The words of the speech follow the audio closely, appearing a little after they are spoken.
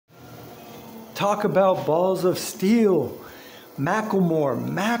Talk about balls of steel. Macklemore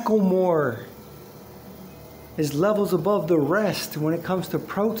is levels above the rest when it comes to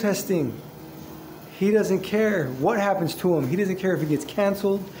protesting. He doesn't care what happens to him. He doesn't care if he gets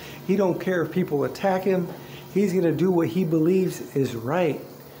canceled. He don't care if people attack him. He's going to do what he believes is right.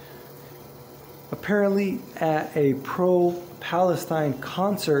 Apparently at a pro-Palestine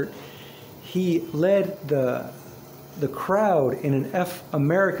concert, he led the crowd in an F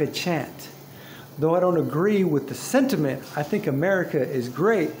America chant. Though I don't agree with the sentiment, I think America is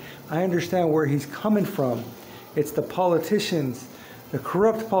great. I understand where he's coming from. It's the politicians, the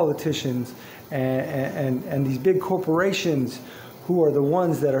corrupt politicians, and these big corporations who are the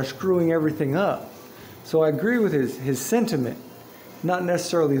ones that are screwing everything up. So I agree with his sentiment. Not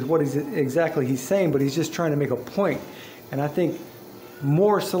necessarily what exactly he's saying, but he's just trying to make a point. And I think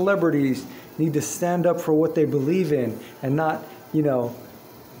more celebrities need to stand up for what they believe in and not,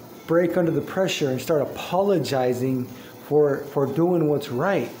 break under the pressure and start apologizing for doing what's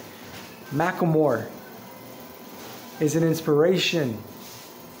right. Macklemore is an inspiration.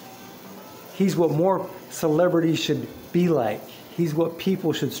 He's what more celebrities should be like. He's what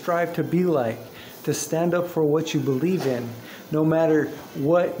people should strive to be like, to stand up for what you believe in, no matter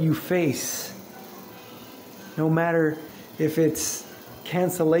what you face. No matter if it's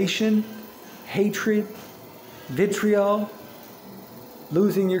cancellation, hatred, vitriol,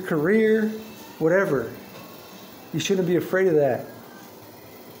 losing your career, whatever. You shouldn't be afraid of that.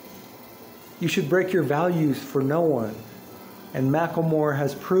 You should break your values for no one. And Macklemore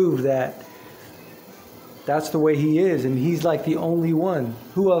has proved that that's the way he is, and he's like the only one.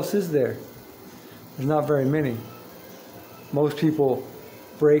 Who else is there? There's not very many. Most people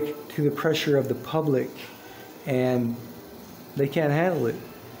break to the pressure of the public, and they can't handle it.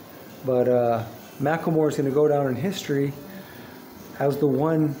 But Macklemore is going to go down in history as the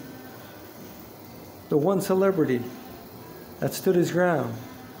one celebrity that stood his ground.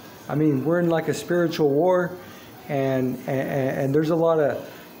 I mean, we're in like a spiritual war, and there's a lot of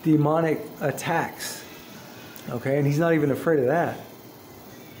demonic attacks. Okay, and he's not even afraid of that.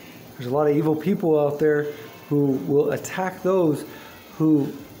 There's a lot of evil people out there who will attack those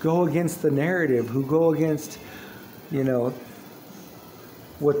who go against the narrative, who go against,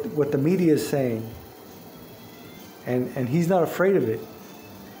 what the media is saying. And he's not afraid of it.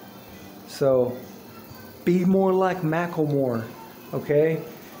 So be more like Macklemore, okay?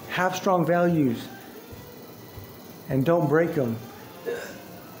 Have strong values and don't break them,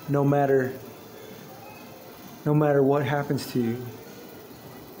 no matter what happens to you.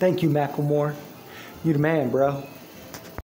 Thank you, Macklemore. You the man, bro.